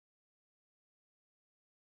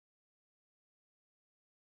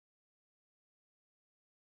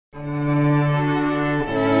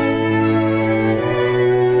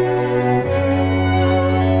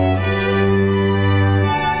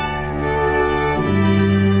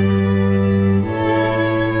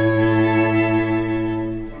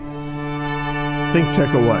ThinkTech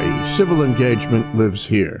Hawaii. Civil engagement lives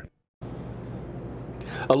here.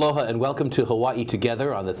 Aloha and welcome to Hawaii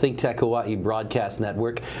Together on the ThinkTech Hawaii Broadcast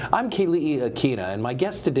Network. I'm Keli'i Akina, and my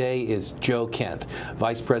guest today is Joe Kent,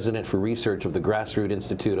 Vice President for Research of the Grassroot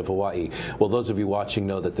Institute of Hawaii. Well, those of you watching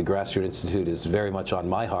know that the Grassroot Institute is very much on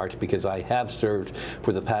my heart because I have served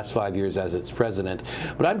for the past 5 years as its president.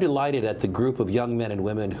 But I'm delighted at the group of young men and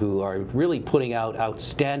women who are really putting out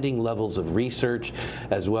outstanding levels of research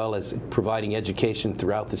as well as providing education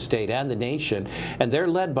throughout the state and the nation. And they're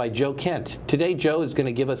led by Joe Kent. Today, Joe is going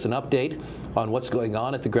to give us an update on what's going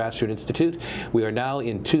on at the Grassroot Institute. We are now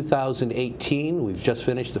in 2018. We've just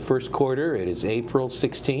finished the first quarter. It is April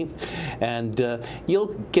 16th. And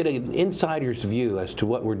you'll get an insider's view as to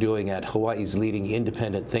what we're doing at Hawaii's leading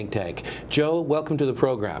independent think tank. Joe, welcome to the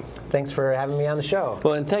program. Thanks for having me on the show.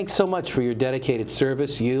 Well, and thanks so much for your dedicated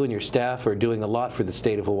service. You and your staff are doing a lot for the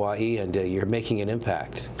state of Hawaii, and you're making an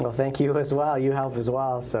impact. Well, thank you as well. You help as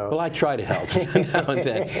well. So. Well, I try to help now and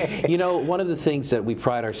then. You know, one of the things that we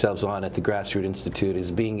pride ourselves on at the Grassroot Institute is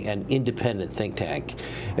being an independent think tank.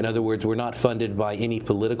 In other words, we're not funded by any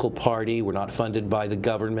political party, we're not funded by the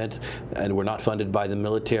government, and we're not funded by the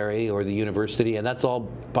military or the university, and that's all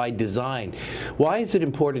by design. Why is it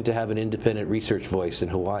important to have an independent research voice in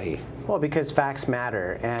Hawaii? Well, because facts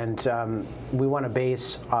matter, and we want to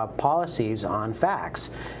base policies on facts.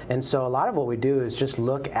 And so a lot of what we do is just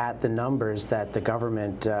look at the numbers that the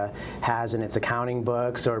government has in its accounting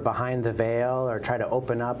books or behind the veil, or try to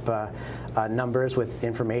open up numbers with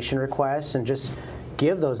information requests and just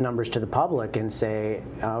give those numbers to the public and say,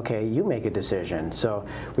 okay, you make a decision. So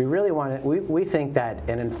we really want to, we think that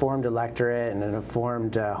an informed electorate and an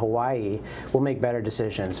informed Hawaii will make better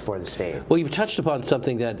decisions for the state. Well, you've touched upon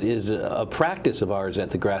something that is a practice of ours at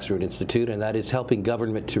the Grassroot Institute, and that is helping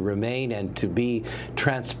government to remain and to be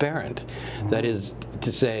transparent. Mm-hmm. That is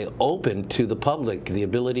to say, open to the public, the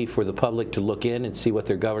ability for the public to look in and see what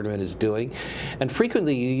their government is doing. And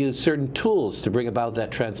frequently you use certain tools to bring about that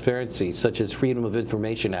transparency, such as Freedom of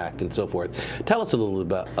Information Act and so forth. Tell us a little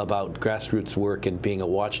bit about Grassroots' work and being a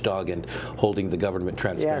watchdog and holding the government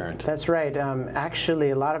transparent. Yeah, that's right. Actually,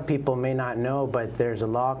 a lot of people may not know, but there's a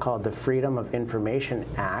law called the Freedom of Information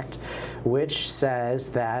Act, which says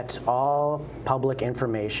that all public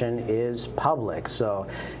information is public. So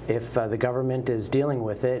if the government is dealing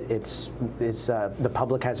with it, the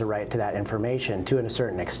public has a right to that information to a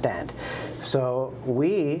certain extent. So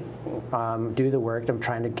we do the work of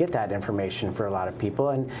trying to get that information for a lot of people,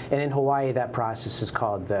 and in Hawaii that process is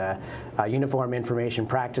called the Uniform Information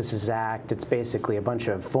Practices Act. It's basically a bunch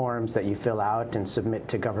of forms that you fill out and submit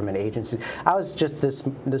to government agencies. I was just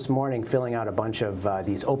this morning filling out a bunch of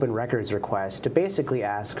these open records requests to basically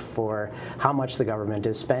ask for how much the government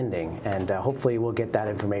is spending, and hopefully we'll get that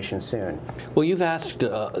information soon. Well, you've asked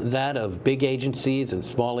that of big agencies and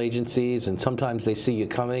small agencies, and sometimes they see you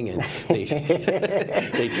coming and they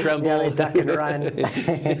they tremble. Yeah, they duck and run.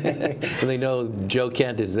 And they know Joe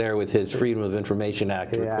Kent is there with his Freedom of Information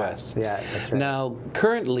Act requests. Yeah, that's right. Now,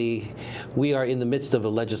 currently, we are in the midst of a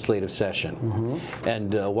legislative session. Mm-hmm.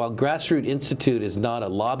 And while Grassroot Institute is not a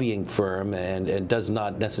lobbying firm and does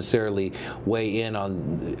not necessarily weigh in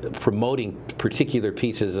on promoting particular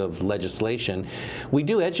pieces of legislation, we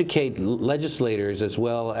do educate legislators as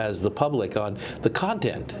well as the public on the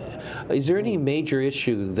content. Is there any major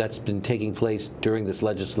issue that's been taking place during this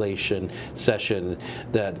legislation session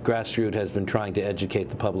that Grassroot has been trying to educate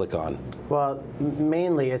the public on? Well,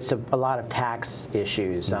 mainly it's a lot of tax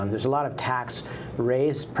issues. There's a lot of tax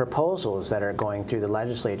raise proposals that are going through the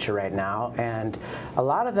legislature right now, and a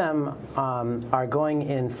lot of them are going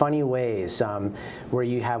in funny ways, where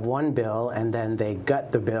you have one bill and then they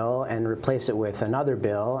gut the bill and replace it with another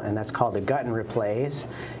bill, and that's called a gut and replace.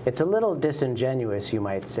 It's a little disingenuous, you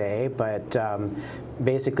might say, but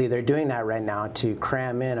basically they're doing that right now to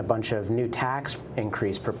cram in a bunch of new tax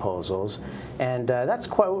increase proposals, and that's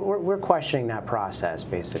we're questioning that process,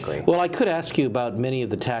 basically. Well, I could ask you about many of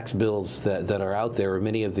the tax bills that are out there, or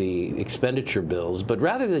many of the expenditure bills, but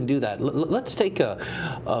rather than do that, let's take a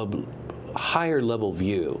higher level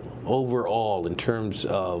view overall in terms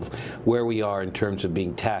of where we are in terms of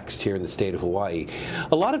being taxed here in the state of Hawaii.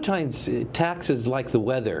 A lot of times tax is like the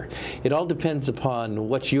weather. It all depends upon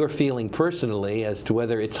what you're feeling personally as to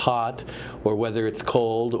whether it's hot or whether it's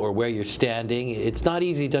cold or where you're standing. It's not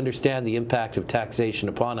easy to understand the impact of taxation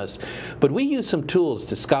upon us, but we use some tools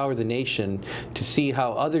to scour the nation to see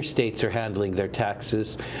how other states are handling their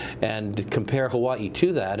taxes and compare Hawaii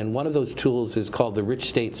to that. And one of those tools is called the Rich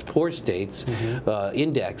States, Poor States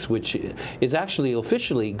Index, which is actually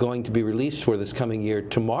officially going to be released for this coming year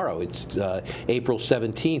tomorrow. It's April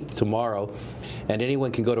 17th tomorrow, and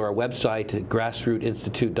anyone can go to our website at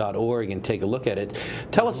grassrootinstitute.org and take a look at it.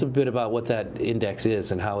 Tell us a bit about what that index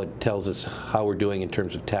is and how it tells us how we're doing in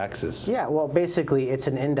terms of taxes. Yeah, well, basically it's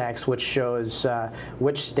an index which shows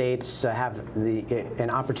which states have an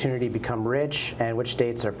opportunity to become rich and which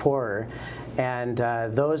states are poorer. And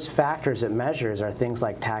those factors it measures are things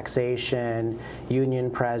like taxation,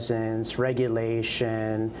 union presence,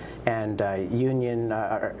 regulation, and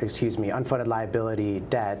unfunded liability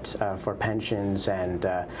debt for pensions and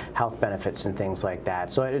health benefits and things like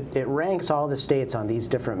that. So it ranks all the states on these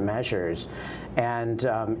different measures. And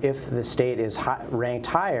if the state is ranked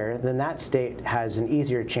higher, then that state has an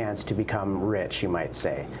easier chance to become rich, you might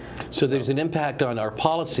say. So there's an impact on our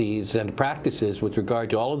policies and practices with regard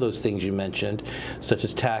to all of those things you mentioned, such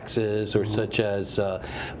as taxes or such as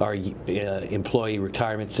our employee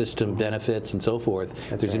retirement system benefits and so forth.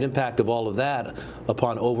 There's an impact of all of that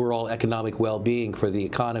upon overall economic well-being for the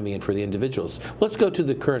economy and for the individuals. Let's go to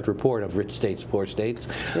the current report of rich states, poor states.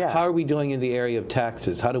 Yeah. How are we doing in the area of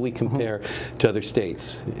taxes? How do we compare to other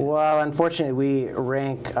states? Well, unfortunately, we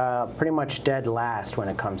rank pretty much dead last when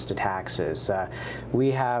it comes to taxes.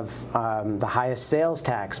 We have the highest sales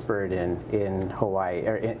tax burden in Hawaii,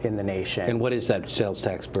 or in the nation. And what is that sales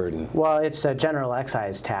tax burden? Well, it's a general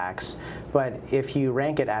excise tax, but if you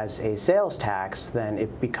rank it as a sales tax, then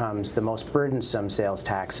it becomes the most burdensome sales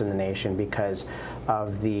tax in the nation because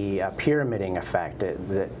of the pyramiding effect.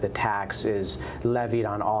 The tax is levied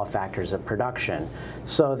on all factors of production.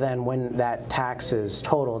 So then when that tax is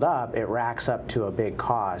totaled up, it racks up to a big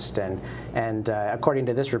cost, and according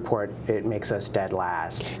to this report, it makes us dead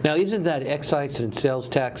last. Now, isn't that excise and sales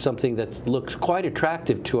tax something that looks quite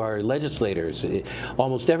attractive to our legislators?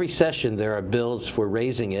 Almost every session there are bills for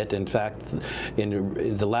raising it. In fact,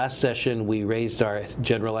 in the last session we raised our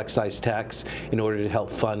general excise tax in order to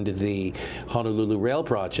help fund the Honolulu Rail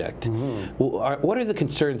project. What are the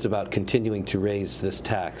concerns about continuing to raise this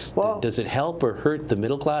tax? Well, does it help or hurt the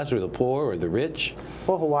middle class or the poor or the rich?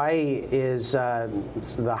 Well, Hawaii is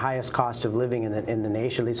the highest cost of living in the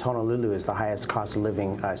nation. At least Honolulu is the highest cost of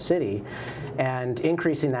living city, and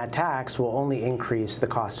increasing that tax will only increase the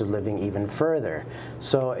cost of living even further.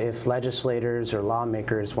 So if legislators or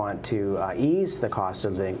lawmakers want to ease the cost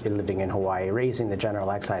of living in Hawaii, raising the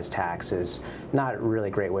general excise tax is not a really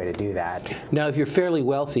great way to do that. Now, if you're fairly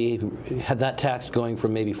wealthy, have that tax going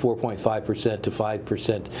from maybe 4.5% to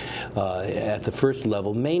 5% at the first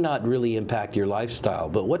level may not really impact your lifestyle.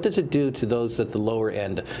 But what does it do to those at the lower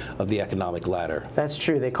end of the economic ladder? That's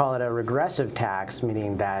true. They call it a regressive tax,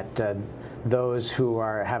 meaning that those who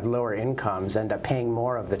have lower incomes end up paying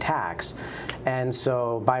more of the tax. And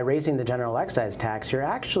so by raising the general excise tax, you're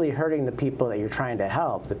actually hurting the people that you're trying to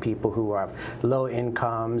help, the people who have low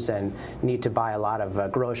incomes and need to buy a lot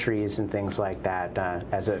of groceries and things like that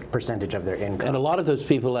as a percentage of their income. And a lot of those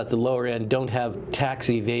people at the lower end don't have tax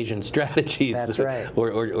evasion strategies. That's right.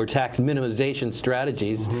 or tax minimization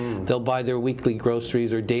strategies. They'll buy their weekly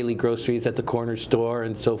groceries or daily groceries at the corner store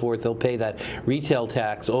and so forth. They'll pay that retail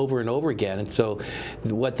tax over and over again. And so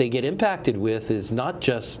what they get impacted with is not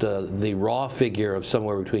just the raw figure of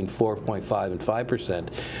somewhere between 4.5 and 5%,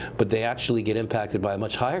 but they actually get impacted by a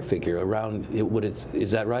much higher figure, around,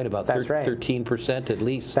 is that right, about 13% at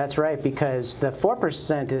least? That's right, because the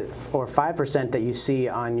 4% or 5% that you see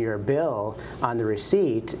on your bill on the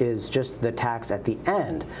receipt is just the tax at the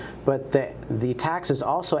end. But the tax is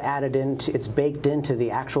also added into, it's baked into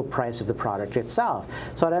the actual price of the product itself.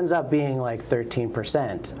 So it ends up being like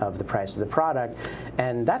 13% of the price of the product,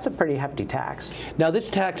 and that's a pretty hefty tax. Now, this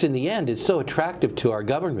tax in the end is so attractive to our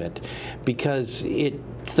government because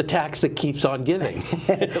it's the tax that keeps on giving,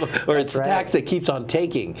 or it's the tax that keeps on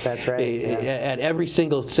taking. That's right. At every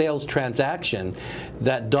single sales transaction,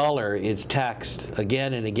 that dollar is taxed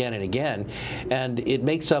again and again and again, and it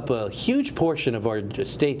makes up a huge portion of our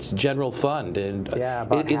state's general fund. And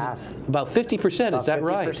about half. About 50%, is that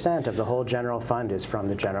right? 50% of the whole general fund is from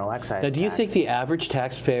the general excise tax. Now, do you think the average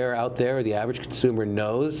taxpayer out there, or the average consumer,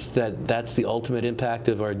 knows that that's the ultimate impact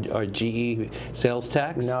of our GE sales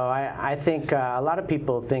tax? No, I think a lot of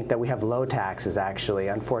people think that we have low taxes, actually,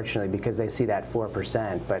 unfortunately, because they see that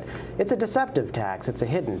 4%. But it's a deceptive tax. It's a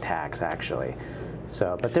hidden tax, actually.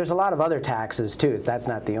 So, but there's a lot of other taxes too. That's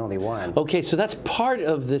not the only one. Okay, so that's part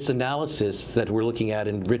of this analysis that we're looking at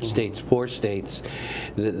in rich states, poor states,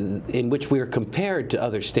 in which we are compared to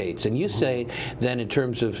other states. And you say then in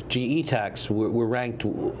terms of GE tax, we're ranked,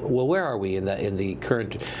 well, where are we in the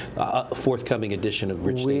current forthcoming edition of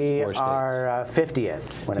rich states, poor states? We are 50th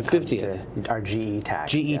when it comes to our GE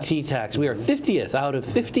tax. GET tax. We are 50th out of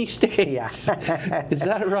 50 states. Yeah. Is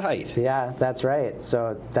that right? Yeah, that's right.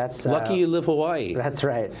 So that's... Lucky you live Hawaii. That's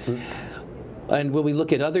right. And when we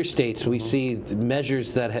look at other states, we see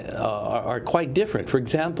measures that are quite different. For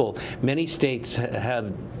example, many states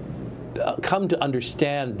have come to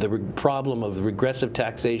understand the problem of the regressive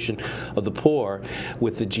taxation of the poor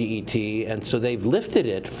with the GET, and so they've lifted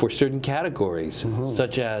it for certain categories,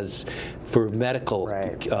 such as for medical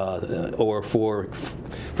or for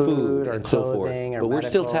food or and so forth. Or but we're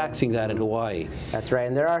still medical. taxing that in Hawaii. That's right,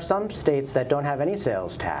 and there are some states that don't have any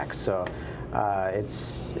sales tax, so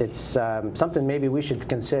it's something maybe we should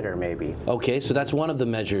consider, maybe. Okay, so that's one of the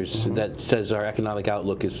measures that says our economic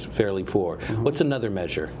outlook is fairly poor. What's another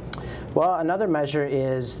measure? Well, another measure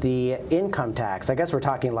is the income tax. I guess we're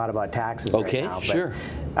talking a lot about taxes right now. Okay, sure.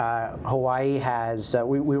 Hawaii has,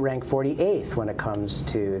 we rank 48th when it comes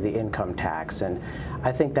to the income tax, and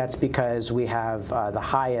I think that's because we have the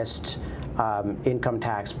highest income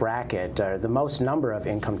tax bracket, the most number of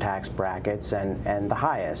income tax brackets, and the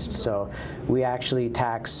highest. So we actually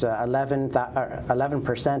tax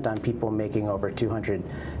 11% on people making over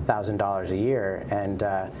 $200,000 a year, and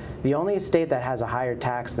the only state that has a higher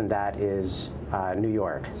tax than that is New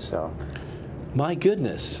York. So. My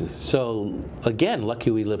goodness. So, again, lucky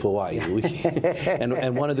we live Hawaii.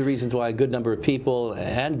 And one of the reasons why a good number of people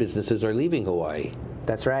and businesses are leaving Hawaii.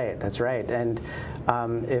 That's right. That's right. And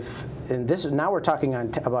now we're talking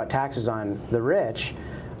about taxes on the rich.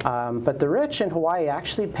 But the rich in Hawaii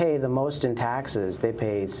actually pay the most in taxes. They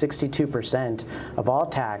pay 62% of all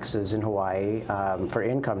taxes in Hawaii for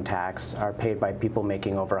income tax are paid by people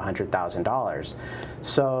making over $100,000.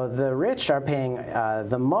 So the rich are paying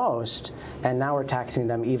the most, and now we're taxing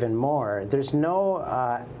them even more. There's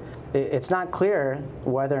no it's not clear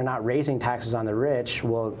whether or not raising taxes on the rich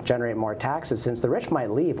will generate more taxes, since the rich might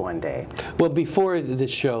leave one day. Well, before this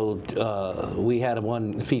show, we had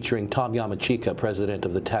one featuring Tom Yamachika, president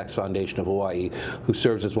of the Tax Foundation of Hawaii, who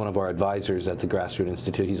serves as one of our advisors at the Grassroot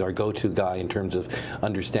Institute. He's our go-to guy in terms of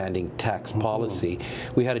understanding tax policy.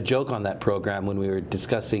 We had a joke on that program when we were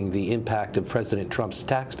discussing the impact of President Trump's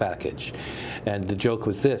tax package. And the joke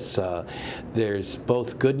was this, there's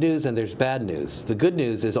both good news and there's bad news. The good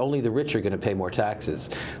news is only the rich are going to pay more taxes.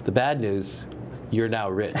 The bad news, you're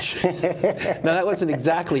now rich. Now, that wasn't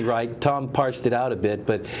exactly right. Tom parsed it out a bit,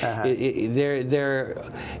 but there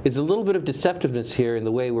is a little bit of deceptiveness here in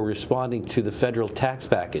the way we're responding to the federal tax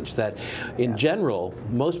package, that in general,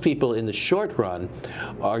 most people in the short run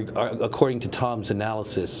are, according to Tom's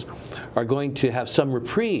analysis, are going to have some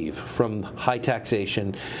reprieve from high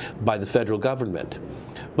taxation by the federal government.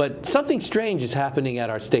 But something strange is happening at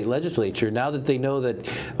our state legislature. Now that they know that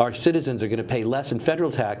our citizens are going to pay less in federal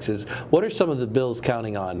taxes, what are some of the bills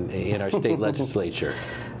counting on in our state legislature?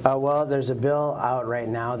 Well, there's a bill out right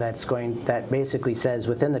now that basically says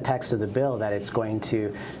within the text of the bill that it's going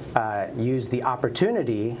to use the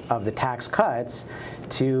opportunity of the tax cuts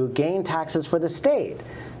to gain taxes for the state.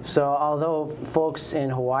 So although folks in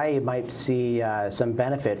Hawaii might see some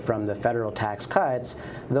benefit from the federal tax cuts,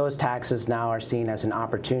 those taxes now are seen as an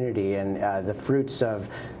opportunity, and the fruits of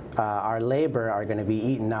our labor are going to be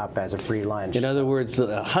eaten up as a free lunch. In other words,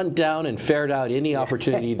 hunt down and ferret out any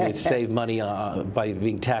opportunity to save money by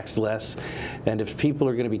being taxed less. And if people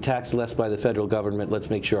are going to be taxed less by the federal government, let's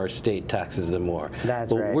make sure our state taxes them more.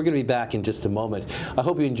 That's right. We're going to be back in just a moment. I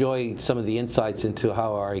hope you enjoy some of the insights into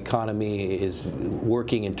how our economy is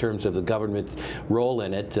working in terms of the government role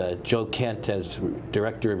in it. Joe Kent, as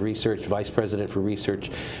Director of Research, Vice President for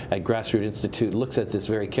Research at Grassroot Institute, looks at this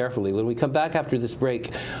very carefully. When we come back after this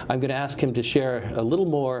break, I'm going to ask him to share a little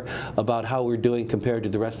more about how we're doing compared to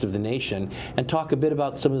the rest of the nation, and talk a bit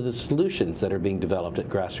about some of the solutions that are being developed at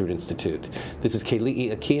Grassroot Institute. This is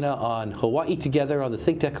Keli'i Akina on Hawaii Together on the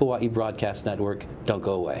ThinkTech Hawaii Broadcast Network. Don't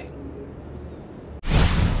go away.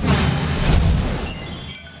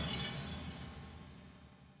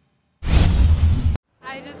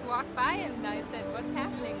 I just walked by and I said, "What's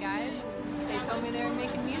happening, guys?" And they told me they were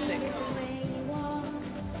making music.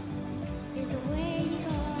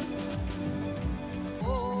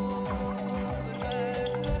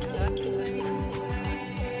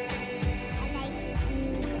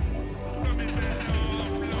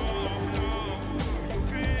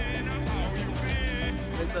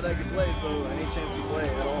 They said I so any chance to play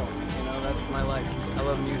at all. You know, that's my life. I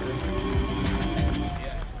love music.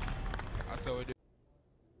 Yeah, I saw it.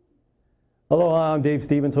 Hello, I'm Dave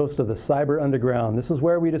Stevens, host of the Cyber Underground. This is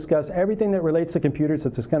where we discuss everything that relates to computers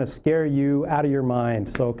that's just going to scare you out of your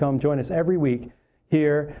mind. So come join us every week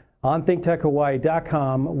here on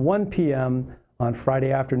ThinkTechHawaii.com, 1 p.m. on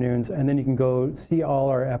Friday afternoons. And then you can go see all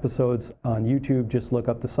our episodes on YouTube. Just look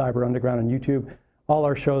up the Cyber Underground on YouTube. All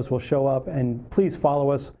our shows will show up, and please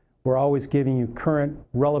follow us. We're always giving you current,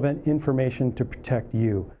 relevant information to protect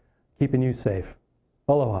you, keeping you safe.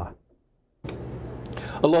 Aloha.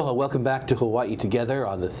 Aloha, welcome back to Hawaii Together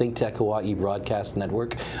on the ThinkTech Hawaii Broadcast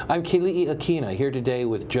Network. I'm Keli'i Akina, here today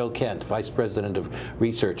with Joe Kent, Vice President of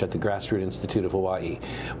Research at the Grassroot Institute of Hawaii,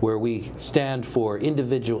 where we stand for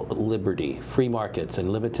individual liberty, free markets,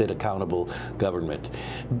 and limited accountable government.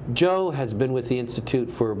 Joe has been with the Institute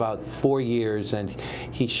for about 4 years, and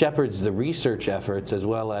he shepherds the research efforts as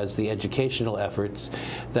well as the educational efforts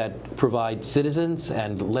that provide citizens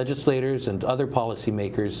and legislators and other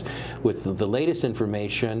policymakers with the latest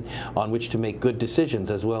information on which to make good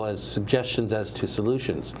decisions, as well as suggestions as to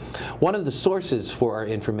solutions. One of the sources for our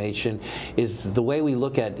information is the way we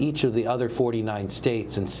look at each of the other 49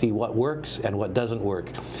 states and see what works and what doesn't work.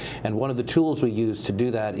 And one of the tools we use to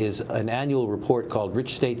do that is an annual report called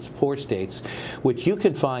Rich States, Poor States, which you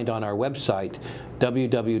can find on our website,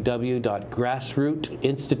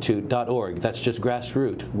 www.grassrootinstitute.org. That's just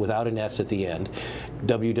Grassroot without an S at the end.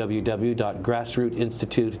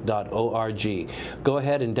 www.grassrootinstitute.org. Go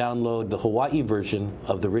ahead and download the Hawaii version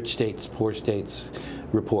of the Rich States, Poor States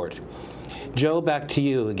report. Joe, back to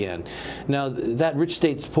you again. Now, that Rich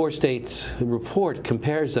States, Poor States report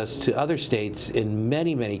compares us to other states in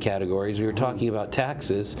many, many categories. We were talking about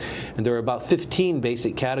taxes, and there are about 15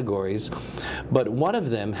 basic categories, but one of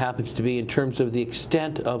them happens to be in terms of the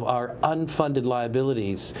extent of our unfunded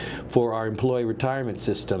liabilities for our employee retirement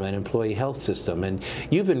system and employee health system. And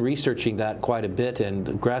you've been researching that quite a bit, and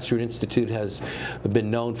Grassroot Institute has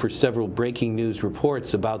been known for several breaking news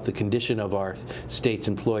reports about the condition of our state's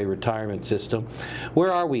employee retirement system.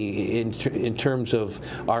 Where are we in terms of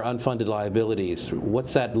our unfunded liabilities?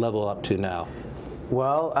 What's that level up to now?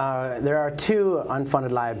 Well, there are two unfunded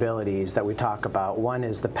liabilities that we talk about. One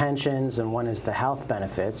is the pensions and one is the health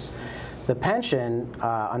benefits. The pension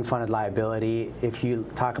unfunded liability, if you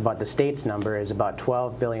talk about the state's number, is about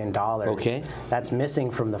 $12 billion. Okay. That's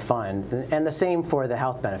missing from the fund. And the same for the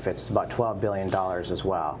health benefits, it's about $12 billion as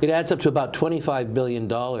well. It adds up to about $25 billion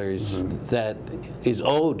that is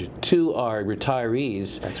owed to our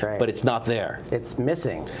retirees. That's right. But it's not there. It's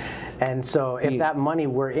missing. And so if that money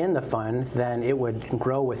were in the fund, then it would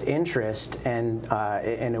grow with interest, and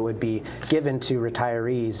it would be given to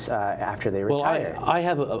retirees after they retire. Well, I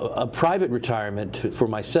have a private retirement for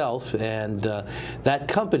myself, and that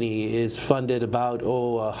company is funded about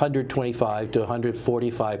 125 to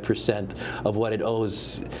 145% of what it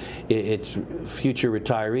owes its future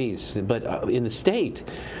retirees. But in the state,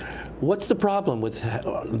 what's the problem with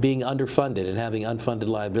being underfunded and having unfunded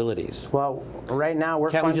liabilities? Well, right now we're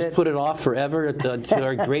funded. Can't we just put it off forever to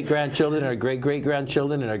our great-grandchildren, our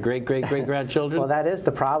great-great-grandchildren, and our great-great-great-grandchildren? Well, that is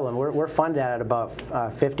the problem. We're funded at about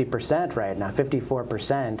 50% right now,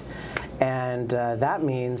 54%. And that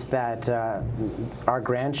means that our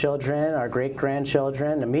grandchildren, our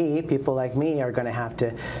great-grandchildren, me, people like me, are going to have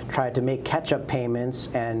to try to make catch-up payments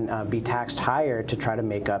and be taxed higher to try to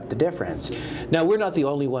make up the difference. Now, we're not the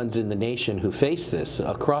only ones in the nation who face this.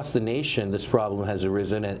 Across the nation, this problem has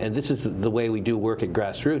arisen, and this is the way we do work at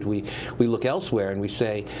Grassroot. We look elsewhere and we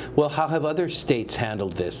say, well, how have other states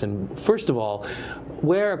handled this? And first of all,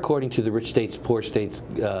 where, according to the Rich States, Poor States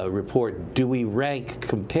report, do we rank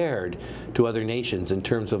compared to other nations in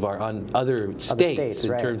terms of our other states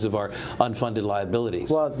in right. terms of our unfunded liabilities?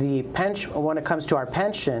 Well, when it comes to our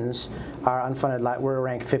pensions, our unfunded we're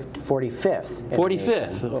ranked 45th.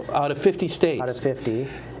 45th out of 50 states. Out of 50.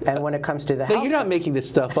 And when it comes to the Hey, health, you're not making this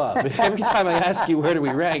stuff up. Every time I ask you where do we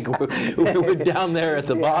rank, we're down there at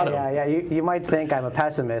the bottom. Yeah. You might think I'm a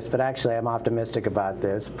pessimist, but actually I'm optimistic about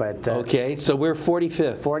this. But okay, so we're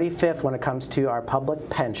 45th. 45th when it comes to our public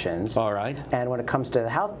pensions. All right. And when it comes to the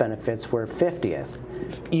health benefits, we're 50th.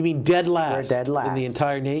 You mean dead last? We're dead last. In the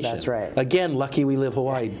entire nation. That's right. Again, lucky we live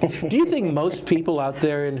Hawaii. Do you think most people out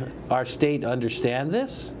there in our state understand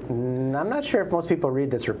this? I'm not sure if most people read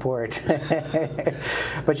this report.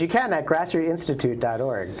 But you can at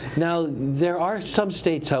grassrootinstitute.org. Now, there are some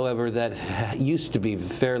states, however, that used to be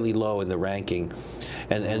fairly low in the ranking,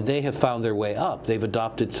 and they have found their way up. They've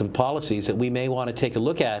adopted some policies that we may want to take a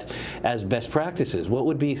look at as best practices. What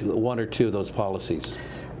would be one or two of those policies?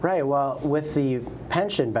 Right. Well, with the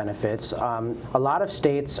pension benefits, a lot of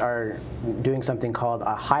states are doing something called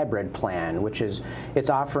a hybrid plan, which is it's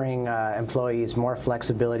offering employees more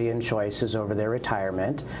flexibility and choices over their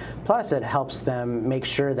retirement. Plus, it helps them make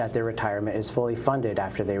sure that their retirement is fully funded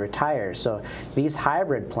after they retire. So these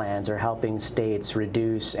hybrid plans are helping states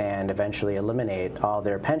reduce and eventually eliminate all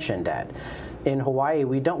their pension debt. In Hawaii,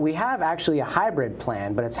 we have actually a hybrid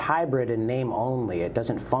plan, but it's hybrid in name only. It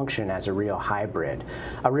doesn't function as a real hybrid.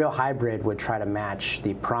 A real hybrid would try to match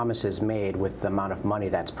the promises made with the amount of money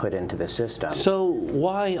that's put into the system. So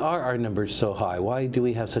why are our numbers so high? Why do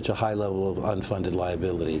we have such a high level of unfunded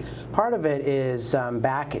liabilities? Part of it is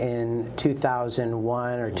back in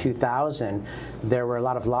 2001 or 2000, there were a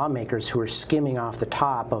lot of lawmakers who were skimming off the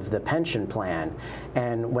top of the pension plan.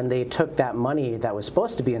 And when they took that money that was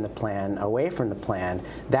supposed to be in the plan away from the plan,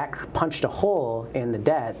 that punched a hole in the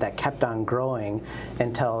debt that kept on growing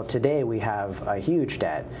until today we have a huge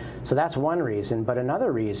debt. So that's one reason, but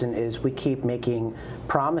another reason is we keep making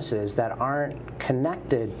promises that aren't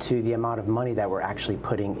connected to the amount of money that we're actually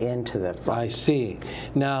putting into the fund. I see.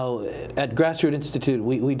 Now, at Grassroot Institute,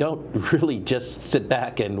 we don't really just sit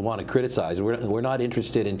back and want to criticize. We're not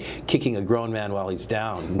interested in kicking a grown man while he's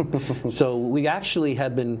down. So we actually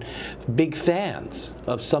have been big fans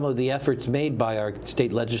of some of the efforts made by our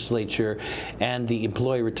state legislature and the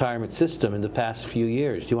employee retirement system in the past few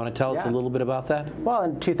years. Do you want to tell us a little bit about that? Well,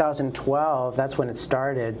 in 2012, that's when it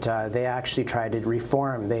started. They actually tried to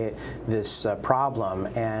reform this problem,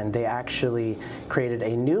 and they actually created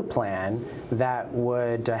a new plan that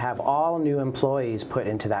would have all new employees put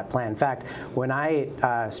into that plan. In fact, when I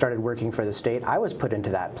started working for the state, I was put into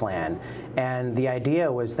that plan. And the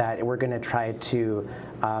idea was that we're going to try to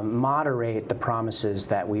moderate the promises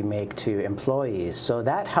that we make to employees. So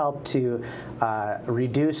that helped to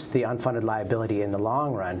reduce the unfunded liability in the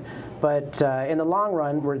long run. But in the long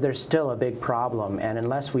run, there's still a big problem, and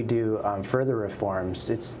unless we do further reforms,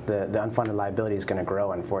 the unfunded liability is going to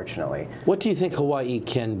grow, unfortunately. What do you think Hawaii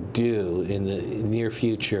can do in the near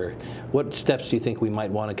future? What steps do you think we might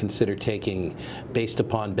want to consider taking based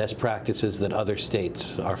upon best practices that other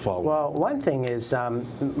states are following? Well, one thing is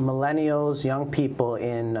millennials, young people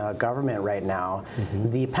in government right now,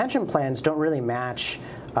 the pension plans don't really match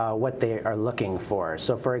what they are looking for.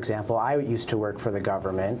 So for example, I used to work for the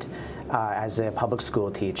government as a public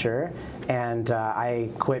school teacher, and I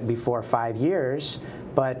quit before 5 years,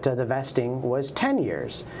 but the vesting was 10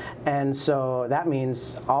 years. And so that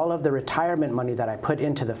means all of the retirement money that I put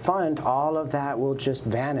into the fund, all of that will just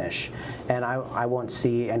vanish, and I won't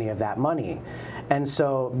see any of that money. And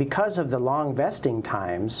so because of the long vesting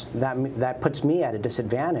times, that puts me at a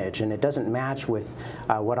disadvantage, and it doesn't match with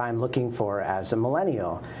what I'm looking for as a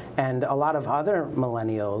millennial. And a lot of other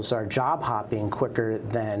millennials are job hopping quicker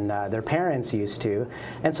than their parents used to,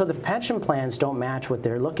 and so the pension plans don't match what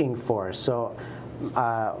they're looking for. So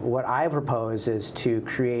what I propose is to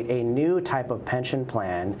create a new type of pension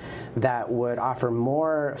plan that would offer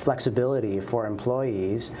more flexibility for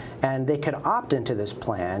employees, and they could opt into this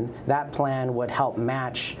plan. That plan would help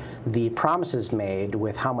match the promises made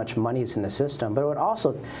with how much money is in the system, but it would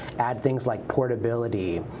also add things like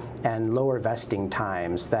portability and lower vesting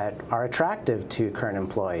times that are attractive to current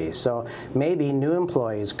employees. So maybe new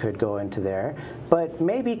employees could go into there, but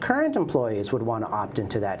maybe current employees would want to opt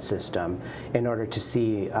into that system in order to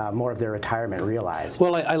see more of their retirement realized.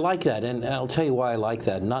 Well, I like that, and I'll tell you why I like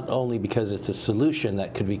that. Not only because it's a solution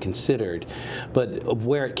that could be considered, but of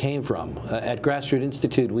where it came from. At Grassroot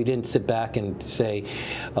Institute, we didn't sit back and say,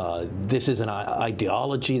 this is an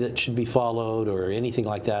ideology that should be followed or anything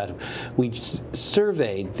like that. We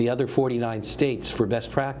surveyed the other 49 states for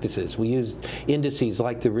best practices. We used indices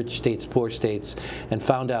like the rich states, poor states, and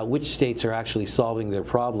found out which states are actually solving their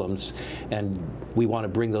problems, and we want to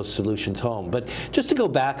bring those solutions home. But just to go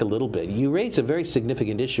back a little bit, you raise a very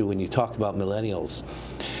significant issue when you talk about millennials.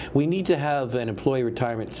 We need to have an employee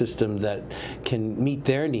retirement system that can meet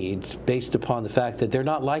their needs based upon the fact that they're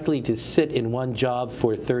not likely to sit in one job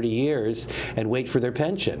for 30 years and wait for their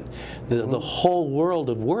pension. The whole world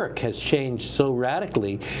of work has changed so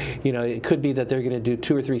radically. You know, it could be that they're going to do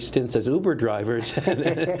 2 or 3 stints as Uber drivers and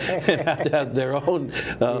have to have their own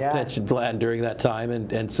pension plan during that time,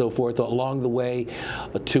 and so forth along the way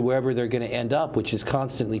to wherever they're going to end up, which is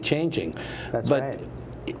constantly changing. That's right.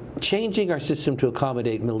 Changing our system to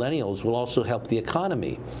accommodate millennials will also help the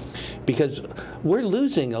economy, because we're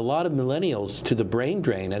losing a lot of millennials to the brain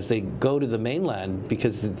drain as they go to the mainland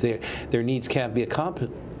because their needs can't be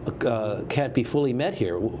can't be fully met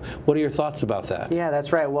here. What are your thoughts about that? Yeah,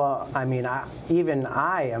 that's right. Well, I mean, even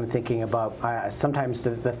I am thinking about, sometimes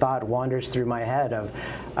the thought wanders through my head of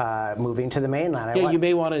moving to the mainland. Yeah, you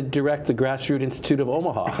may want to direct the Grassroot Institute of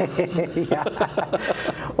Omaha.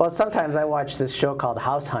 Yeah. Well, sometimes I watch this show called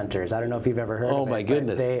House Hunters. I don't know if you've ever heard of it. Oh, my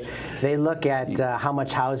goodness. They look at how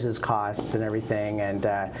much houses costs and everything, and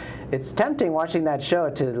it's tempting watching that show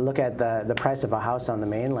to look at the price of a house on the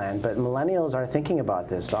mainland, but millennials are thinking about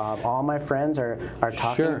this. All my friends are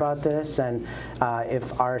talking Sure. about this, and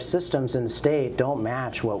if our systems in the state don't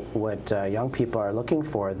match what young people are looking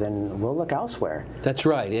for, then we'll look elsewhere. That's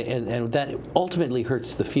right, and that ultimately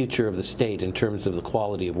hurts the future of the state in terms of the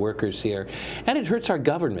quality of workers here, and it hurts our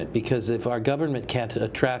government, because if our government can't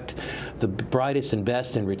attract the brightest and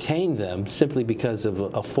best and retain them simply because of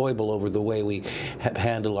a foible over the way we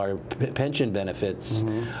handle our pension benefits,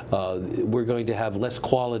 we're going to have less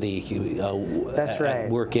quality at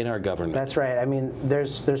work in our government. That's right. I mean,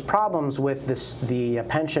 there's problems with the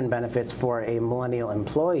pension benefits for a millennial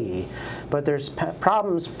employee, but there's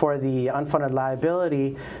problems for the unfunded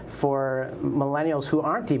liability for millennials who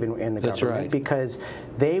aren't even in the government, because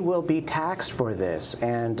they will be taxed for this.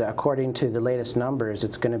 And according to the latest numbers,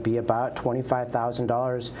 it's going to be about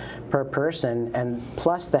 $25,000 per person, and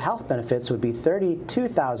plus the health benefits would be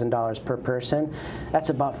 $32,000 per person. That's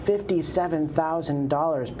about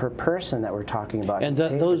 $57,000 per person that we're talking about. And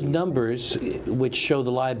those numbers, which show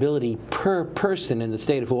the liability per person in the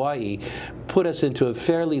state of Hawaii, put us into a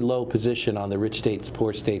fairly low position on the rich states,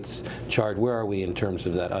 poor states chart. Where are we in terms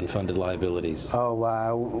of that unfunded liabilities? Oh,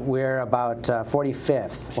 we're about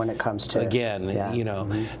 45th when it comes to... Again, you know.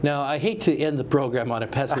 Now, I hate to end the program on a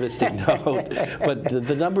pessimistic note, but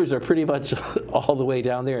the numbers are pretty much all the way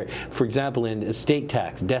down there. For example, in estate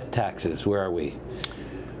tax, death taxes, where are we?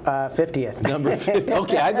 50th. Number 50.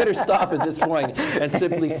 Okay, I better stop at this point and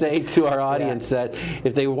simply say to our audience that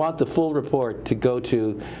if they want the full report, to go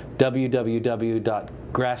to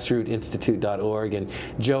www.grassrootinstitute.org. And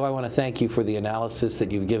Joe, I want to thank you for the analysis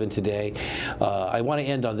that you've given today. I want to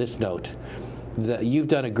end on this note. You've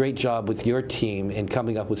done a great job with your team in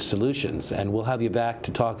coming up with solutions, and we'll have you back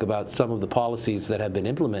to talk about some of the policies that have been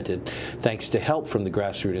implemented thanks to help from the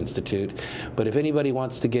Grassroot Institute. But if anybody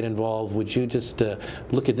wants to get involved, would you just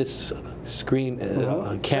look at this screen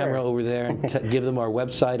camera over there and give them our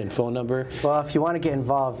website and phone number? Well, if you want to get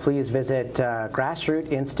involved, please visit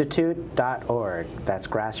grassrootinstitute.org. That's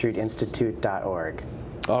grassrootinstitute.org.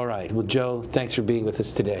 All right. Well, Joe, thanks for being with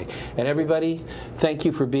us today. And everybody, thank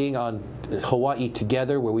you for being on Hawaii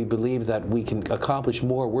Together, where we believe that we can accomplish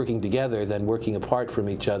more working together than working apart from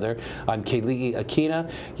each other. I'm Keli'i Akina.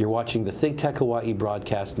 You're watching the ThinkTech Hawaii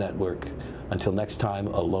Broadcast Network. Until next time,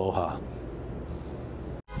 aloha.